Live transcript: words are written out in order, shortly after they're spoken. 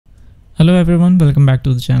Hello everyone, welcome back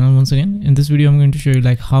to the channel once again. In this video I'm going to show you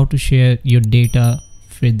like how to share your data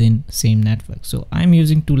within same network. So I'm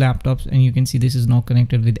using two laptops and you can see this is not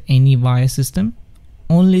connected with any Wi-Fi system.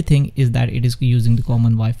 Only thing is that it is using the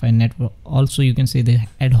common Wi-Fi network. Also you can say the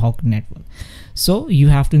ad hoc network. So you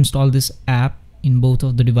have to install this app in both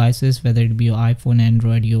of the devices, whether it be your iPhone,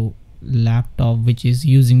 Android, your laptop which is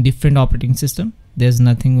using different operating system. There's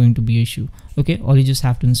nothing going to be an issue. Okay, or you just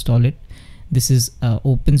have to install it. This is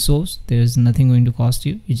open source. There's nothing going to cost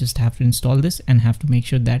you. You just have to install this and have to make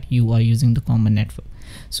sure that you are using the common network.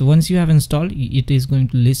 So once you have installed, it is going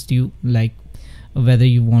to list you like whether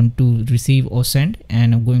you want to receive or send,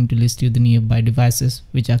 and I'm going to list you the nearby devices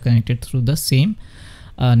which are connected through the same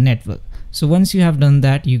network. So once you have done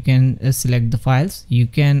that, you can select the files. You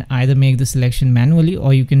can either make the selection manually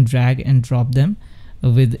or you can drag and drop them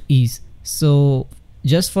with ease. So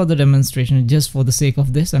just for the demonstration, just for the sake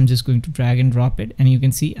of this, I'm just going to drag and drop it, and you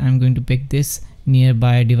can see I'm going to pick this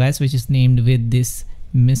nearby device which is named with this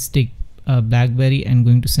Mystic BlackBerry, and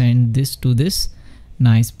going to send this to this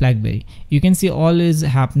nice BlackBerry. You can see all is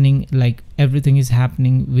happening, like everything is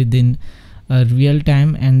happening within real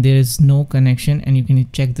time, and there is no connection, and you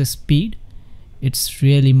can check the speed. It's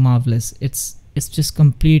really marvelous. It's just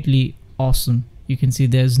completely awesome. You can see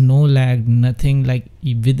there's no lag, nothing. Like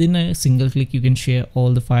within a single click you can share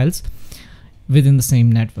all the files within the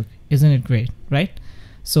same network. Isn't it great, right?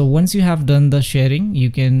 So once you have done the sharing,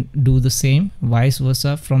 you can do the same vice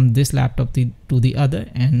versa from this laptop to the other,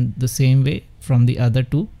 and the same way from the other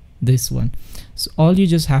to this one. So all you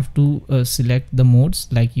just have to select the modes,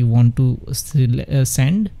 like you want to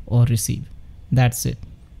send or receive. That's it.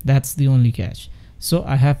 That's the only catch. So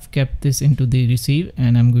I have kept this into the receive,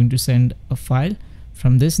 and I'm going to send a file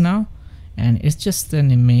from this now, and it's just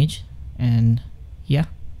an image. And yeah,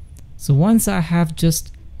 so once I have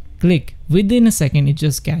just click, within a second it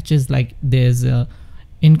just catches like there's a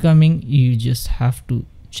incoming. You just have to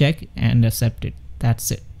check and accept it.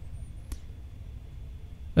 That's it.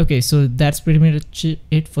 Okay, so that's pretty much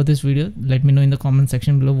it for this video. Let me know in the comment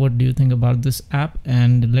section below what do you think about this app,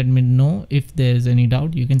 and let me know if there's any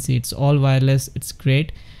doubt. You can see it's all wireless, it's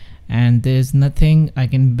great, and there's nothing I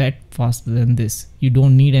can bet faster than this. You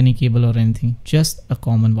don't need any cable or anything, just a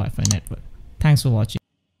common Wi-Fi network. Thanks for watching.